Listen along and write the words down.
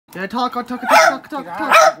Can I talk? I'll talk.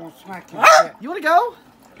 You wanna go?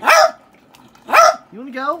 You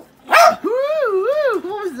wanna go? Woo! What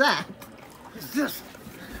was that? It's this.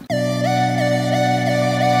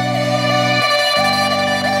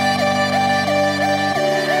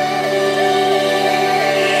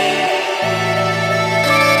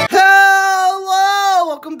 Hello!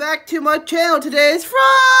 Welcome back to my channel. Today is Friday!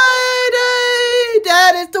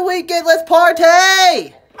 Dad, it's the weekend. Let's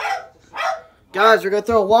party! Guys, we're gonna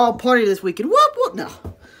throw a wild party this weekend. Whoop whoop! No,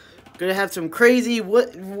 gonna have some crazy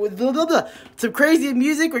some crazy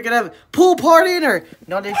music. We're gonna have a pool party in our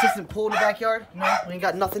non-existent pool in the backyard. No, we ain't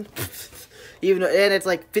got nothing. Even though, and it's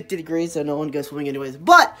like 50 degrees, so no one goes swimming anyways.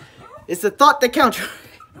 But it's the thought that counts.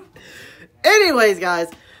 Anyways, guys,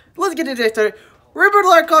 let's get into this started. Remember to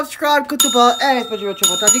like, comment, subscribe, click the bell, and especially real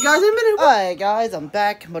triple. Talk to you guys in a minute. Alright, guys, I'm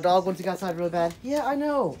back. My dog wants to go outside really bad. Yeah, I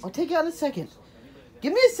know. I'll take you out in a second.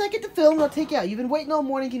 Give me a second to film, and I'll take you out. You've been waiting all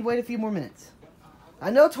morning. You can wait a few more minutes. I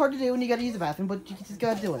know it's hard to do when you gotta use the bathroom, but you just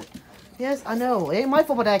gotta do it. Yes, I know. It ain't my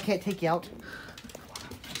fault, but I can't take you out.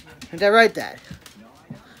 Is that right, Dad?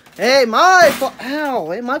 Hey, my fault.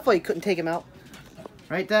 Ow, ain't my fault you couldn't take him out.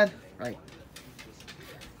 Right, Dad? Right.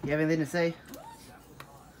 You have anything to say?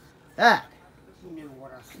 Ah.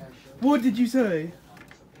 What did you say?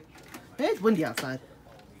 Hey, it's windy outside.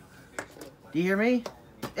 Do you hear me?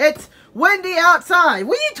 It's windy outside.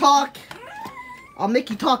 Will you talk? I'll make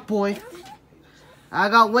you talk, boy. I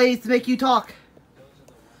got ways to make you talk.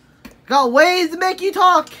 Got ways to make you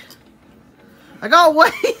talk. I got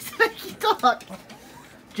ways to make you talk.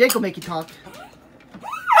 Jake will make you talk.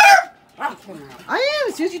 I am,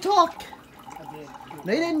 as soon as you talk.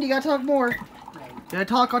 No, you didn't. You gotta talk more. You gotta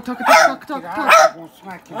talk. I'll talk.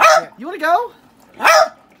 You wanna go?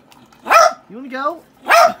 You wanna go?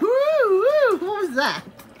 Woo! What was that?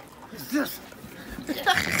 It's this.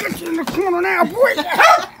 Get you in the corner now, boy.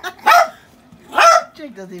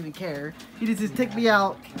 Jake doesn't even care. He just take me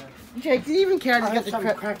out. Jake, do you even care? I just got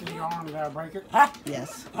the crack in your arm. Did I break it?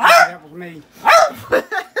 Yes. That was me. Did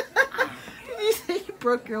you say you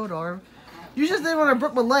broke your own arm? You just did when I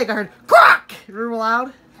broke my leg. I heard crack real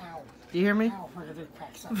loud. Ow. Do you hear me? Ow, I did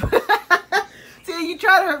crack something. See, you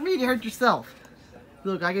try to hurt me, you hurt yourself.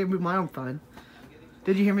 Look, I can move my arm fine.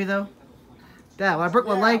 Did you hear me though? Dad, when I broke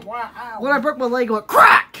my leg, when I broke my leg, it went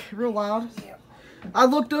crack real loud. Yeah. I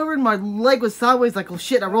looked over and my leg was sideways like, oh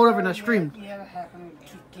shit, I rolled over and I screamed. Yeah, that happened.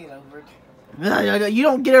 Get over it. You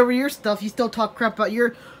don't get over your stuff. You still talk crap about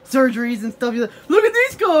your surgeries and stuff. You're like, look at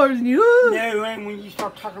these scars. And you, No, and when you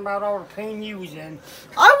start talking about all the pain you was in.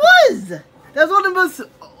 I was. That was one of the most,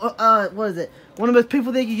 what is it? One of the most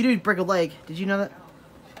painful things you can do is break a leg. Did you know that?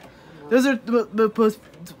 Those are the most,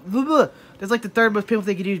 that's like the third most painful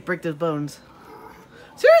thing you can do is break those bones.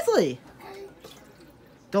 Seriously.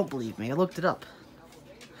 Don't believe me. I looked it up.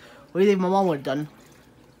 What do you think my mom would have done?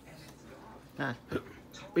 Huh. What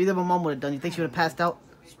do you think my mom would have done? You think she would have passed out?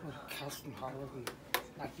 Cuss and holler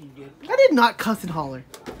like you did. I did not cuss and holler.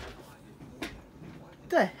 What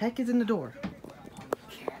the heck is in the door?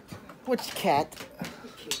 Cat. Which cat?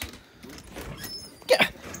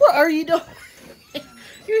 What are you doing?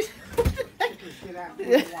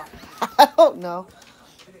 I don't know.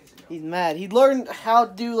 He's mad. He learned how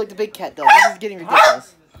to do like the big cat does. This is getting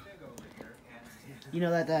ridiculous. You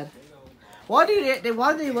know that, Dad? Why did they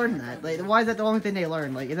learn that? Like, why is that the only thing they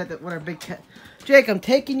learn? Like, is that what our big cat? Jake, I'm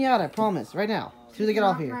taking you out. I promise. Right now. As soon as I get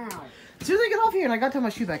off here. As soon as I get off here, and I gotta tie my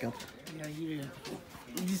shoe back up. Yeah, you did.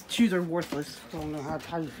 These shoes are worthless. Don't know how to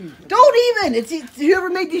tie your feet. Don't even! It's whoever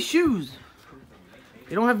made these shoes.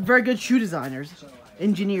 They don't have very good shoe designers.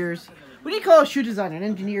 Engineers. What do you call a shoe designer? An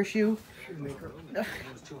engineer shoe? Shoemaker.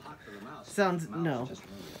 Sounds, no.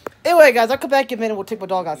 Anyway, guys, I'll come back in a minute. We'll take my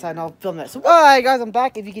dog outside and I'll film that. So, alright, guys, I'm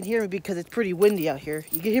back. If you can hear me because it's pretty windy out here.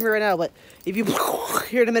 You can hear me right now, but if you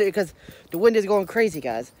hear in a minute because the wind is going crazy,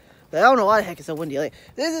 guys. But I don't know why the heck it's so windy. Like,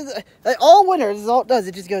 this is like all winter. This is all it does.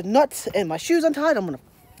 It just goes nuts. And my shoes untied. I'm gonna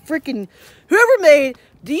freaking whoever made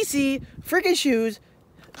DC freaking shoes.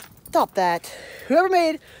 Stop that. Whoever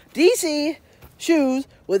made DC shoes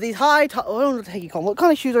with these high top. I don't know what the heck you call them. What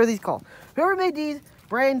kind of shoes are these called? Whoever made these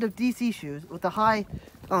brand of DC shoes with the high.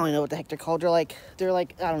 I don't even know what the heck they're called. They're like,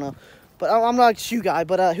 I don't know. But I'm not a shoe guy.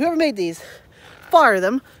 But whoever made these, fire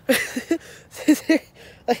them.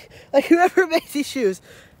 like whoever made these shoes,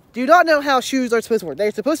 do not know how shoes are supposed to work.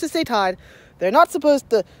 They're supposed to stay tied. They're not supposed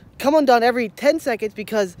to come undone every 10 seconds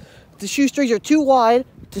because the shoestrings are too wide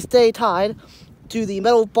to stay tied to the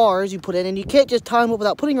metal bars you put in. And you can't just tie them up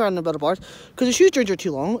without putting around the metal bars because the shoestrings are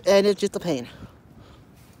too long and it's just a pain.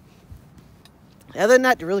 Other than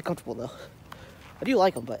that, they're really comfortable though. I do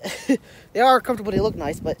like them, but they are comfortable. They look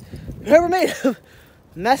nice, but whoever made them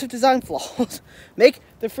Massive design flaws. Make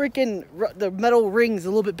the freaking the metal rings a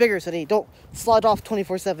little bit bigger so they don't slide off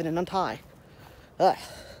 24/7 and untie. Ugh.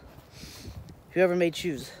 Whoever made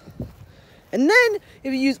shoes. And then,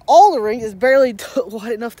 if you use all the rings, it's barely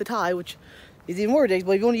wide enough to tie, which is even more ridiculous.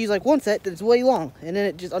 But if you want to use like one set, then it's way long. And then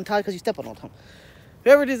it just unties because you step on it all the time.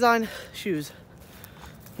 Whoever designed shoes,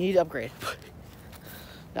 you need to upgrade.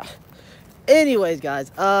 No. Anyways, guys,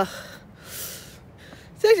 it's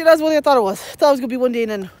actually not as one thing I thought it was. I thought it was going to be one day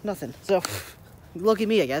and then nothing. So, lucky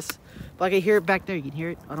me, I guess. But I can hear it back there. You can hear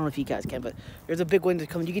it. I don't know if you guys can, but there's a big wind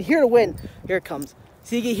coming. You can hear the wind. Here it comes.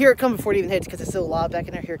 So you can hear it coming before it even hits because it's so loud back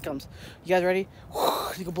in there. Here it comes. You guys ready?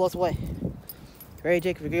 You can blow us away. Ready,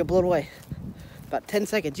 Jake? We're going to blow it away. About 10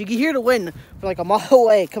 seconds. You can hear the wind from like a mile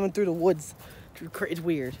away coming through the woods. It's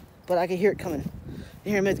weird, but I can hear it coming. And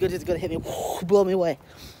here in a minute, it's going to hit me, blow me away.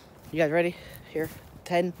 You guys ready? Here.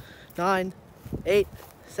 10, 9, 8,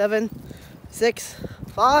 7, 6,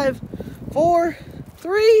 5, 4,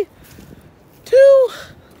 3, 2,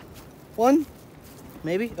 1.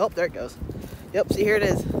 Maybe. Oh, there it goes. Yep, see, here it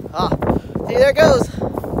is. Ah, see, there it goes.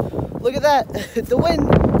 Look at that. The wind.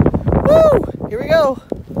 Woo! Here we go.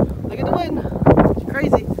 Look at the wind. It's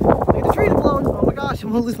crazy. Look at the tree blowing. Oh my gosh,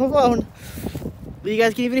 I'm going to lose my phone. But you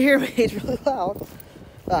guys can't even hear me. It's really loud.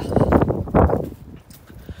 Ah.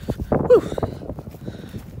 Whew.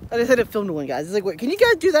 I just had to film the one, guys. It's like, wait, can you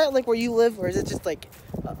guys do that like where you live? Or is it just like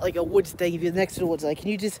a woods thing if you're next to the woods? Like, can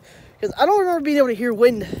you just... Because I don't remember being able to hear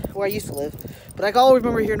wind where I used to live. But I can always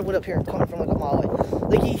remember hearing the wind up here coming from like a mile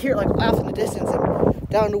away. Like you hear it like off in the distance and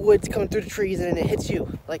down in the woods coming through the trees and then it hits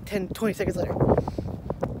you like 10, 20 seconds later.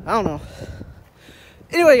 I don't know.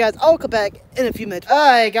 Anyway, guys, I'll come back in a few minutes.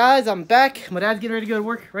 Alright, guys, I'm back. My dad's getting ready to go to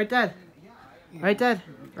work. Right, Dad? Right, Dad?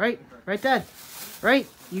 Right? Right, Dad? Right?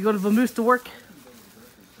 You go to Vamoose to work?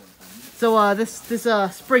 So, this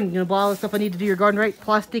spring, you know, buy all the stuff I need to do your garden, right?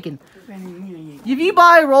 Plasticing. If you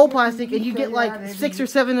buy roll plastic and you get like 6 or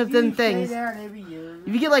 7 of them things,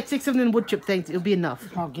 if you get like 6 of them wood chip things, it'll be enough.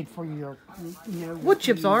 I'll get for you. Wood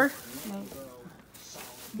chips are?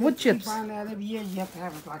 Wood chips. You find out every year you have to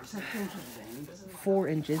have like 6 inches then. 4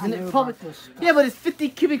 inches. I And know it probably, about this. yeah, but it's 50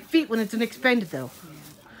 cubic feet when it's an expanded though.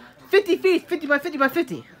 50 feet, 50 by 50 by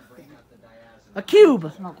 50. A cube.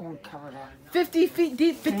 It's not going to cover that. 50 feet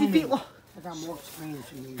deep, 50 feet long. I got more experience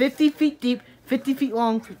than you. 50 feet deep, 50 feet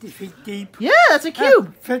long. 50 feet deep. Yeah, that's a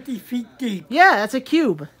cube. 50 feet deep. Yeah, that's a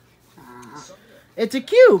cube. It's a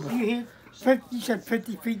cube. You hit 50, you said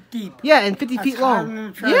 50 feet deep. Yeah, and 50 That's feet higher long. than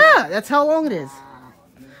a trailer. Yeah, that's how long it is.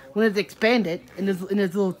 When it's expanded in those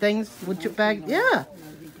little things, wood chip bag. Yeah.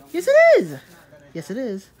 Yes, it is. Yes, it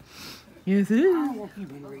is. Yes, it I is. don't know if you've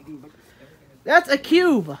been reading, but That's a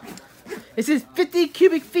cube. It says 50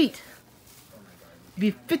 cubic feet.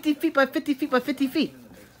 Be 50 feet by 50 feet by 50 feet.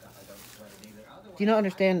 Do you not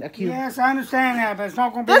understand a cube? yes, I understand that, but it's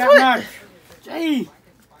not going to be That's that what- much. Gee,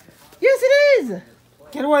 Yes, it is.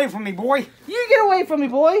 get away from me, boy. You get away from me,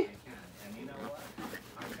 boy.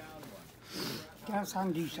 Get outside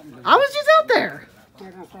and do something. I was just out there.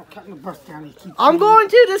 They're going to start cutting the brush down. You keep I'm saying going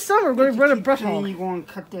to this summer. We're going to run a keep brush saying hog. You're going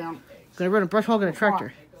to cut down. Going to run a brush hog and a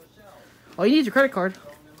tractor. Oh, you need your credit card.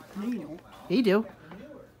 No, you don't. Yeah, you do.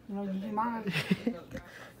 You know, you do mine.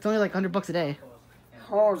 It's only like $100 a day.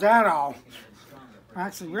 Oh, is that all?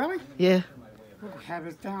 Actually, really? Yeah. We'll have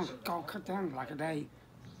it down. Go cut down in like a day.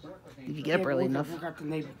 If you get up early enough. We got the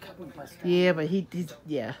neighbor cutting the brush down. Yeah, but he's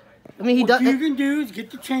yeah. I mean, he What does. you can do is get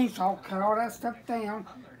the chainsaw, cut all that stuff down,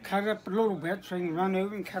 cut it up a little bit so you can run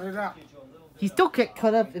over and cut it up. He still can't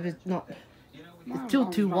cut up if it's not. It's still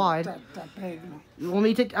too Not wide. That big. You want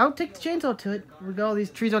me to take? I'll take the chainsaw to it. We got all these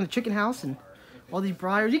trees on the chicken house and all these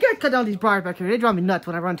briars. You gotta cut down these briars back here. They drive me nuts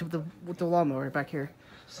when I run to with the lawnmower back here.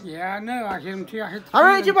 Yeah, I know. I hit them too. I hit the I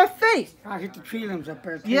ran tree into my face. I hit the tree limbs up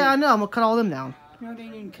there too. Yeah, I know. I'm gonna cut all them down. You know, they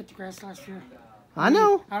didn't cut the grass last year. I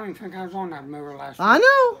know. I don't even think I was on that mower last year. I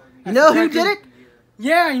know. You know who did it?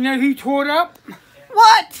 Yeah, you know who tore it up?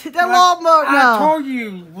 What? That lawnmower? I No. told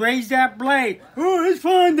you, raise that blade. Oh, it's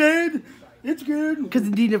fine, Dad. It's good. Because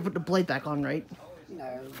you need to put the blade back on, right?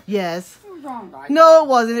 No, Yes. it was all right. No, it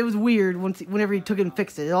wasn't. It was weird whenever he took it and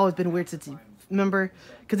fixed it. It's always been weird since he, remember?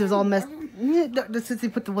 Because it was all messed. Since he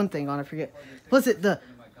put the one thing on, I forget. Plus, the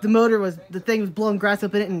motor was, the thing was blowing grass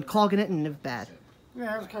up in it and clogging it, and it was bad.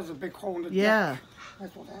 Yeah, it was because of a big hole in the Yeah, deck.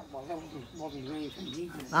 That's what that was. That wasn't anything he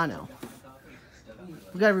did. I know.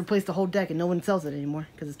 We gotta replace the whole deck, and no one sells it anymore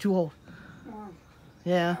because it's too old. Well,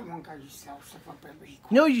 Yeah. one guy used to sell stuff up every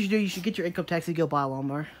You know what you should do? You should get your income tax and go buy a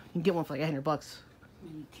lawnmower. You can get one for like $100.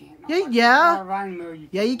 You can't. Yeah, yeah. You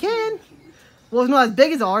Yeah, you can. Well, it's not as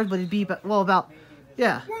big as ours, but it'd be about, well, about,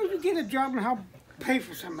 yeah. Why don't you get a job and help pay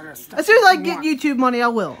for some of that stuff. As soon as I get YouTube money, I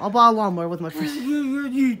will. I'll buy a lawnmower with my friends. Your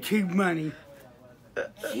YouTube money.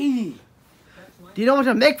 Gee. Do you know what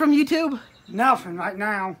I make from YouTube? Nothing right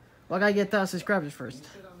now. Well, I gotta get 1,000 subscribers first.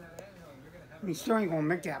 You still ain't gonna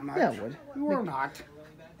make that much. Yeah, I would. You will not.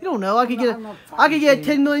 You don't know. I could get a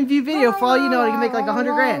 10 million view video for all you know. I can make like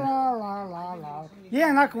 100 grand. Yeah,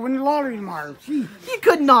 and I could win the lottery tomorrow. Gee. You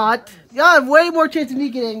could not. You have way more chance of me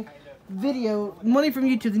getting video money from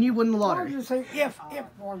YouTube than you win the I lottery. just say if,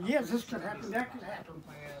 or yes, this could happen, that could happen.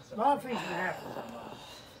 A lot of things could happen.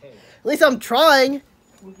 At least I'm trying.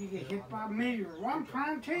 We could get hit by a meteor. Well, I'm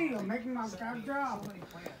trying to tell you, I'm making my job.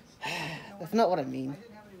 That's not what I mean.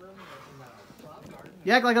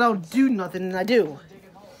 You act like I don't do nothing, and I do.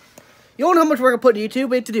 You don't know how much work I put into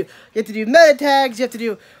YouTube. You have to do meta tags. You have to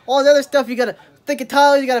do all the other stuff. You gotta think of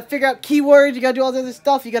titles. You gotta figure out keywords. You gotta do all the other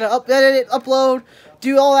stuff. You gotta edit it, upload,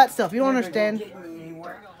 do all that stuff. You don't understand.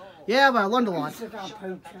 Yeah, but I learned a lot.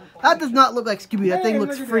 That does not look like Scooby. That thing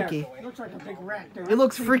looks freaky. Looks like a big rat. It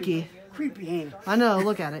looks freaky. Creepy, ain't it? I know.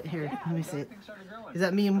 Look at it. Here, let me see it. Is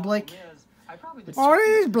that me and Blake? Oh, it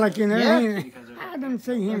is Blake in there, Yeah. ain't it? I didn't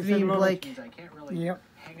see him. Me and Blake. Yep.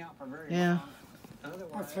 Yeah.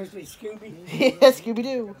 That's supposed to be Scooby. Yeah,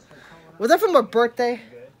 Scooby-Doo. Was that from our birthday?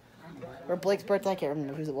 Or Blake's birthday? I can't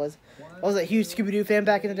remember whose it was. I was a huge Scooby-Doo fan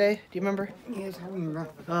back in the day. Do you remember? Yes, I remember.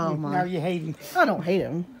 Oh, my. Now you hate him. I don't hate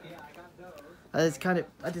him. I just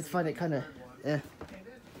find it kind of, eh.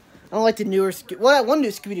 I don't like the newer well, that one new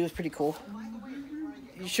Scooby-Doo was pretty cool.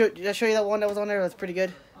 Did I show you that one that was on there? That's pretty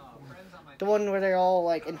good. The one where they're all,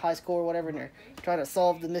 like, in high school or whatever, and they're trying to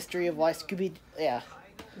solve the mystery of why Scooby, yeah.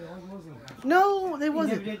 No, they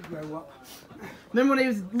wasn't. He never did grow up. Remember when they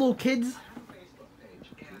was little kids?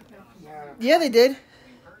 Yeah, they did.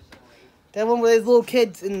 That one where they was little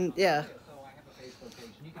kids, and, yeah.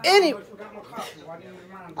 Anyway,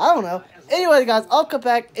 I don't know. Anyway, guys, I'll come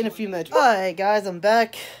back in a few minutes. Alright, guys, I'm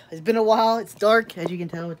back. It's been a while. It's dark. As you can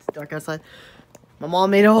tell, it's dark outside. My mom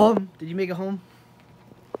made a home. Did you make a home?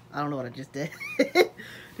 I don't know what I just did. Did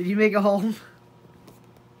you make a home?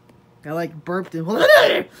 I, like, burped and...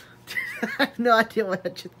 I have no idea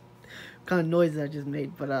what kind of noise I just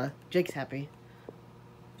made. But, Jake's happy.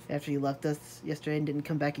 After he left us yesterday and didn't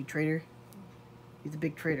come back, he traitor. He's a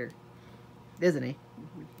big traitor. Isn't he?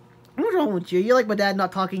 What's wrong with you? You're like my dad,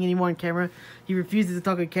 not talking anymore on camera. He refuses to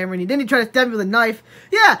talk on camera, and then he tried to stab me with a knife.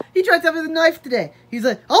 Yeah, he tried to stab me with a knife today. He's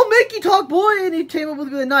like, "I'll make you talk, boy," and he came up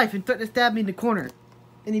with a knife and threatened to stab me in the corner.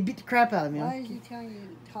 And he beat the crap out of me. Why is he telling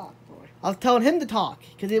you to talk, boy? I was telling him to talk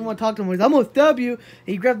because he didn't want to talk to him. He was, "I'm gonna stab you." And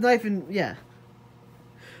he grabbed the knife and yeah.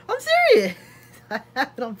 I'm serious. I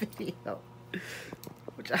have it on video.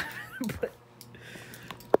 Which I put.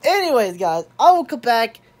 Anyways, guys, I will come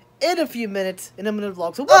back in a few minutes and I'm gonna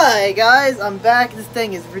vlog. So, hi guys, I'm back. This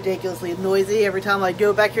thing is ridiculously noisy every time I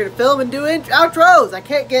go back here to film and do outros. I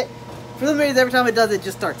can't get, for some reason, every time it does, it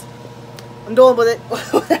just starts. I'm doing with it.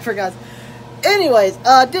 Whatever, guys. Anyways,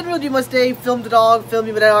 didn't really do much today. Filmed the dog, filmed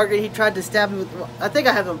me with that argument. He tried to stab me with, I think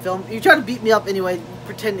I have him filmed. He tried to beat me up anyway,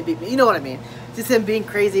 pretend to beat me. You know what I mean. It's just him being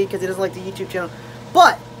crazy because he doesn't like the YouTube channel.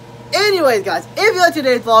 But, anyways, guys, if you like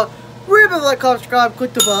today's vlog, remember to like, comment, subscribe,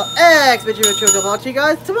 click the bell, and make sure to watch you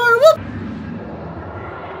guys tomorrow. Whoop!